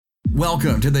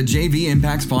Welcome to the JV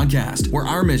Impacts Podcast, where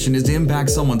our mission is to impact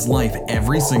someone's life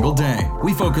every single day.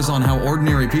 We focus on how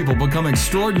ordinary people become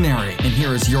extraordinary. And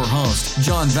here is your host,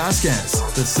 John Vasquez,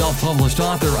 the self-published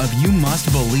author of You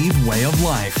Must Believe Way of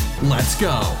Life. Let's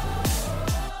go.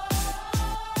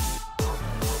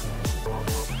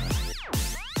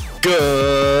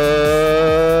 Good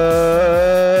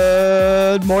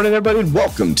morning, everybody, and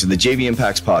welcome to the JV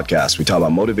Impacts Podcast. We talk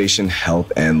about motivation,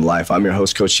 health, and life. I'm your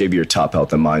host, Coach JV, your top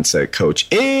health and mindset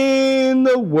coach in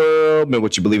the world. Man,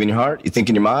 what you believe in your heart, you think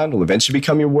in your mind, will eventually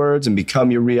become your words and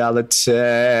become your reality.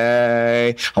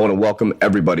 I want to welcome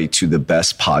everybody to the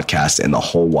best podcast in the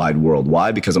whole wide world.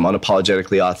 Why? Because I'm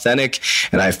unapologetically authentic,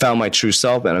 and I found my true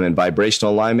self, and I'm in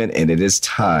vibrational alignment, and it is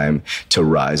time to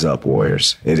rise up,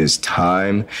 warriors. It is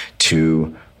time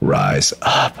to rise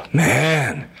up.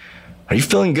 Man, are you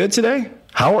feeling good today?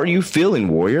 How are you feeling,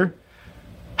 warrior?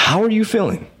 How are you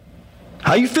feeling?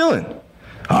 How are you feeling?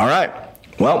 All right.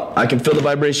 Well, I can feel the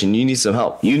vibration. You need some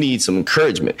help. You need some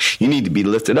encouragement. You need to be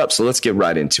lifted up. So let's get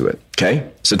right into it.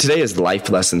 Okay. So today is Life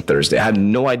Lesson Thursday. I have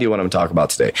no idea what I'm talking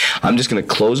about today. I'm just going to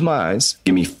close my eyes.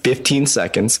 Give me 15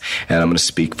 seconds and I'm going to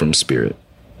speak from spirit.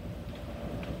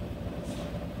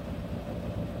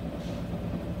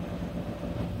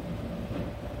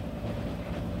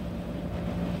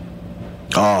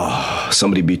 Oh,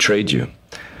 somebody betrayed you.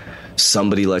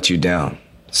 Somebody let you down.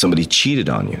 Somebody cheated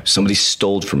on you. Somebody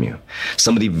stole from you.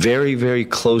 Somebody very, very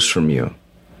close from you,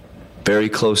 very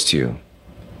close to you,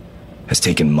 has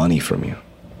taken money from you.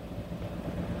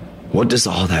 What does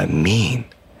all that mean?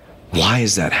 Why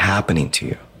is that happening to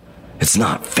you? It's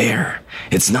not fair.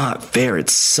 It's not fair. It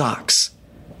sucks.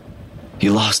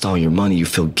 You lost all your money. You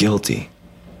feel guilty.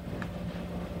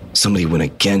 Somebody went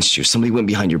against you. Somebody went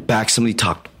behind your back. Somebody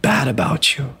talked bad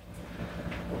about you.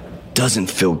 Doesn't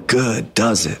feel good,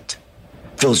 does it?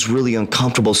 Feels really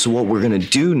uncomfortable. So what we're going to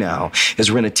do now is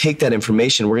we're going to take that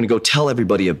information. We're going to go tell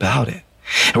everybody about it.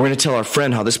 And we're going to tell our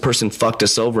friend how this person fucked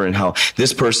us over and how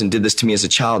this person did this to me as a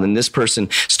child and this person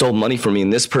stole money from me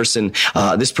and this person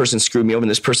screwed me over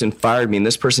and this person fired me and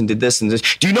this person did this and this.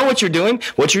 Do you know what you're doing?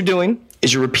 What you're doing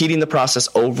is you're repeating the process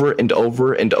over and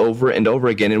over and over and over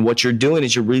again. And what you're doing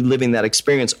is you're reliving that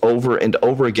experience over and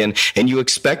over again. And you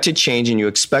expect to change and you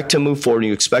expect to move forward and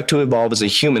you expect to evolve as a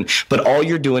human. But all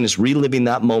you're doing is reliving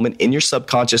that moment in your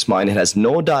subconscious mind. It has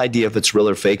no idea if it's real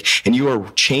or fake. And you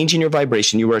are changing your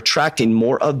vibration. You are attracting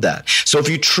more of that. So if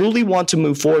you truly want to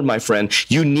move forward, my friend,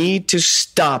 you need to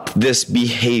stop this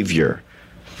behavior.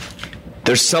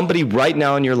 There's somebody right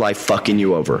now in your life fucking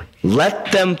you over.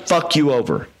 Let them fuck you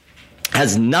over.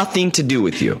 Has nothing to do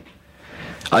with you.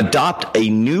 Adopt a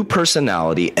new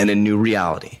personality and a new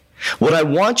reality. What I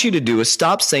want you to do is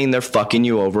stop saying they're fucking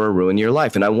you over or ruining your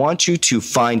life. And I want you to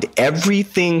find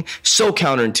everything so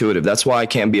counterintuitive. That's why I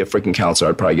can't be a freaking counselor.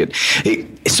 I'd probably get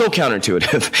so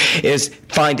counterintuitive is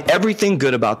find everything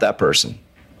good about that person.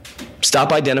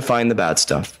 Stop identifying the bad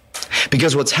stuff.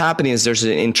 Because what's happening is there's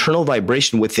an internal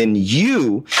vibration within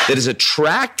you that is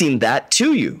attracting that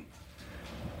to you.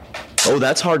 Oh,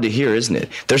 that's hard to hear, isn't it?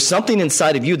 There's something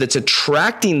inside of you that's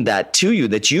attracting that to you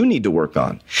that you need to work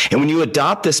on. And when you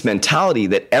adopt this mentality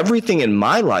that everything in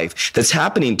my life that's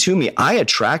happening to me, I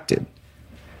attracted.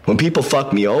 When people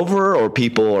fuck me over or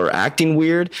people are acting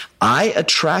weird, I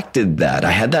attracted that.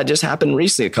 I had that just happen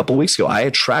recently, a couple weeks ago. I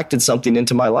attracted something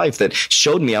into my life that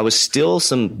showed me I was still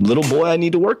some little boy I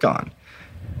need to work on.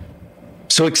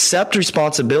 So accept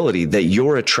responsibility that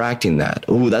you're attracting that.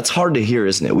 Ooh, that's hard to hear,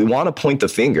 isn't it? We want to point the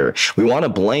finger. We want to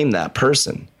blame that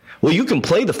person. Well, you can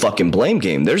play the fucking blame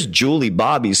game. There's Julie,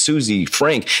 Bobby, Susie,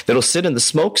 Frank that'll sit in the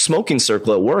smoking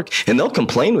circle at work and they'll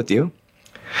complain with you.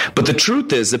 But the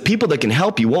truth is the people that can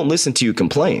help you won't listen to you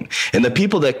complain. And the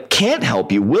people that can't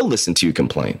help you will listen to you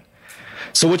complain.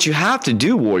 So what you have to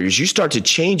do, warriors, you start to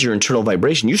change your internal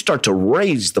vibration. You start to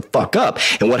raise the fuck up.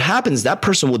 And what happens, that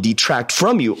person will detract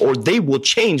from you or they will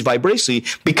change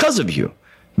vibrationally because of you.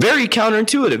 Very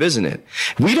counterintuitive, isn't it?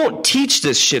 We don't teach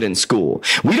this shit in school.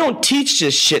 We don't teach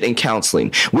this shit in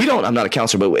counseling. I'm not a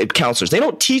counselor, but counselors, they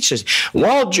don't teach this.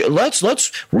 Well,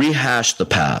 let's rehash the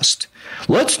past.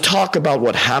 Let's talk about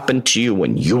what happened to you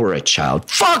when you were a child.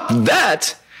 Fuck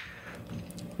that.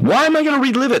 Why am I going to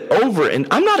relive it over? And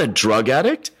I'm not a drug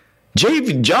addict.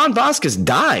 John Vasquez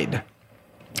died.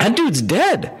 That dude's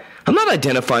dead. I'm not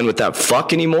identifying with that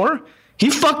fuck anymore. He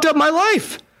fucked up my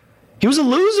life. He was a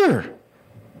loser.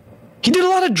 He did a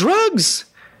lot of drugs.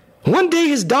 One day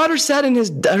his daughter sat in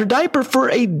her diaper for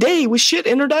a day with shit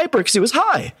in her diaper because he was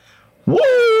high.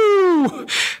 Woo!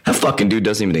 That fucking dude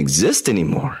doesn't even exist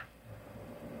anymore.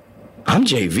 I'm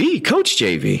JV, Coach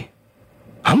JV.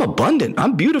 I'm abundant.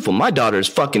 I'm beautiful. My daughter is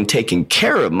fucking taken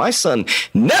care of. My son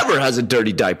never has a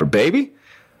dirty diaper, baby.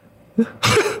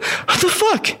 What the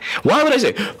fuck? Why would I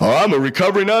say, oh, I'm a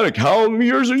recovering addict. How many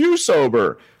years are you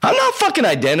sober? I'm not fucking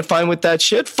identifying with that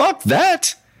shit. Fuck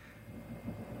that.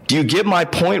 Do you get my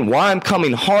point? Why I'm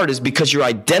coming hard is because you're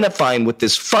identifying with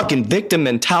this fucking victim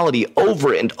mentality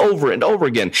over and over and over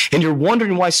again. And you're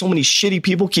wondering why so many shitty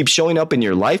people keep showing up in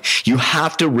your life. You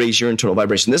have to raise your internal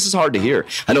vibration. This is hard to hear.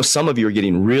 I know some of you are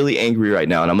getting really angry right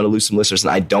now, and I'm going to lose some listeners,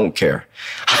 and I don't care.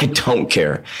 I don't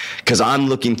care, because I'm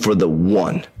looking for the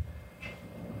one.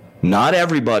 Not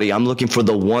everybody. I'm looking for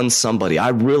the one somebody. I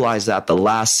realized that the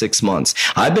last 6 months.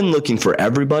 I've been looking for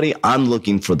everybody. I'm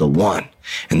looking for the one.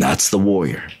 And that's the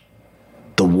warrior.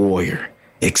 The warrior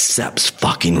accepts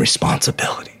fucking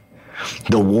responsibility.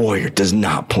 The warrior does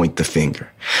not point the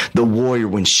finger. The warrior,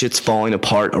 when shit's falling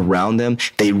apart around them,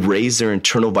 they raise their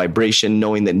internal vibration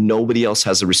knowing that nobody else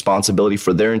has a responsibility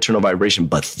for their internal vibration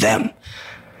but them.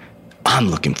 I'm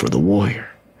looking for the warrior.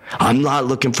 I'm not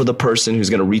looking for the person who's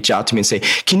going to reach out to me and say,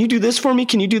 can you do this for me?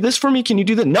 Can you do this for me? Can you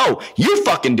do that? No, you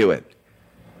fucking do it.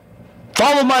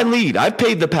 Follow my lead. I've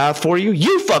paved the path for you.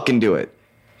 You fucking do it.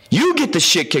 You get the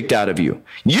shit kicked out of you.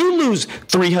 You lose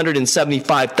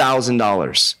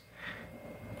 $375,000.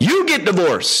 You get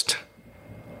divorced.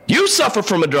 You suffer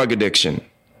from a drug addiction.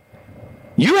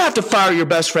 You have to fire your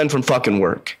best friend from fucking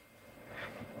work.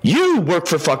 You work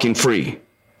for fucking free.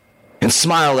 And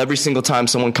smile every single time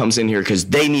someone comes in here because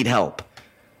they need help.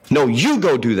 No, you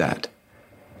go do that.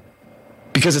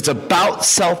 Because it's about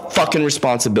self-fucking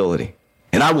responsibility.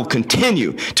 And I will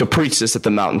continue to preach this at the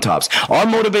mountaintops. Our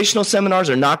motivational seminars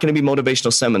are not going to be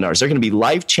motivational seminars. They're going to be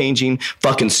life-changing,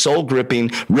 fucking soul-gripping,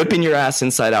 ripping your ass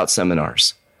inside out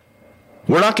seminars.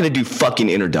 We're not going to do fucking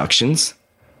introductions.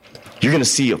 You're going to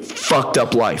see a fucked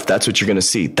up life. That's what you're going to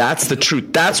see. That's the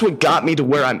truth. That's what got me to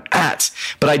where I'm at.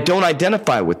 But I don't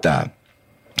identify with that.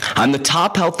 I'm the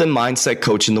top health and mindset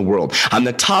coach in the world. I'm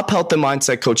the top health and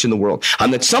mindset coach in the world.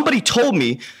 Somebody told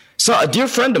me, so a dear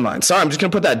friend of mine, sorry, I'm just going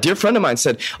to put that. A dear friend of mine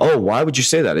said, oh, why would you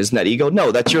say that? Isn't that ego?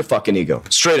 No, that's your fucking ego.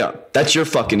 Straight up. That's your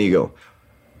fucking ego.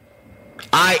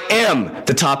 I am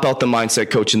the top health and mindset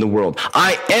coach in the world.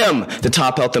 I am the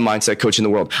top health and mindset coach in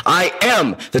the world. I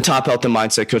am the top health and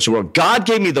mindset coach in the world. God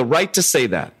gave me the right to say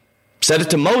that. Said it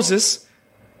to Moses.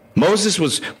 Moses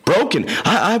was broken.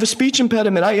 I have a speech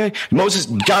impediment.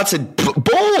 God said,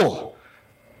 bull.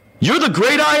 You're the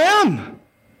great I am.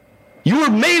 You were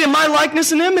made in my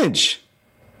likeness and image.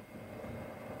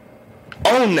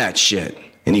 Own that shit.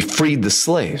 And he freed the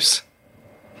slaves.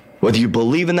 Whether you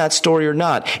believe in that story or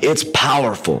not, it's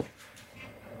powerful.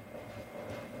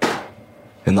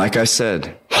 And like I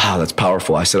said, wow, that's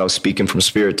powerful. I said I was speaking from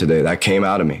spirit today. That came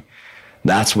out of me.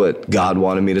 That's what God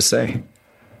wanted me to say.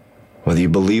 Whether you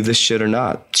believe this shit or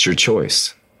not, it's your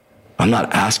choice. I'm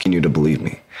not asking you to believe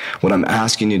me. What I'm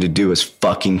asking you to do is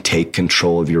fucking take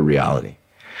control of your reality.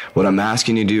 What I'm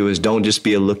asking you to do is don't just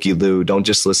be a looky-loo. Don't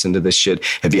just listen to this shit.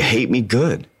 If you hate me,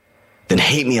 good. Then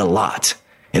hate me a lot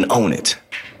and own it.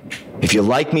 If you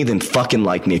like me, then fucking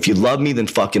like me. If you love me, then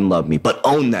fucking love me. But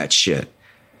own that shit.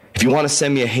 If you want to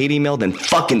send me a hate email, then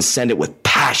fucking send it with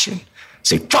passion.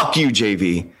 Say, fuck you,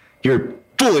 JV. You're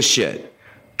full of shit.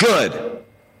 Good.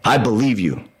 I believe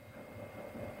you.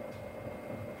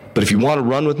 But if you want to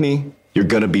run with me, you're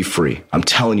going to be free. I'm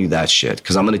telling you that shit.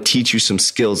 Because I'm going to teach you some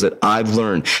skills that I've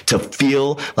learned to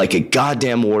feel like a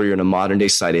goddamn warrior in a modern day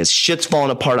society. As shit's falling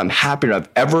apart, I'm happier than I've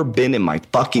ever been in my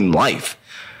fucking life.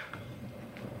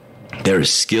 There are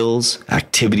skills,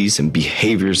 activities, and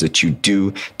behaviors that you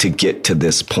do to get to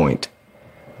this point.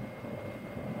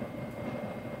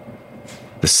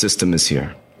 The system is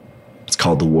here. It's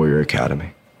called the Warrior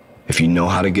Academy. If you know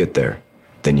how to get there,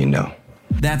 then you know.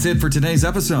 That's it for today's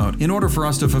episode. In order for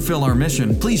us to fulfill our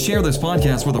mission, please share this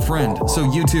podcast with a friend so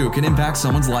you too can impact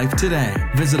someone's life today.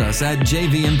 Visit us at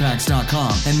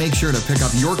jvimpacts.com and make sure to pick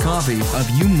up your copy of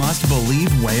You Must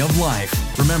Believe Way of Life.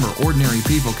 Remember, ordinary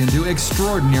people can do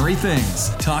extraordinary things.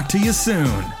 Talk to you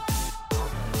soon.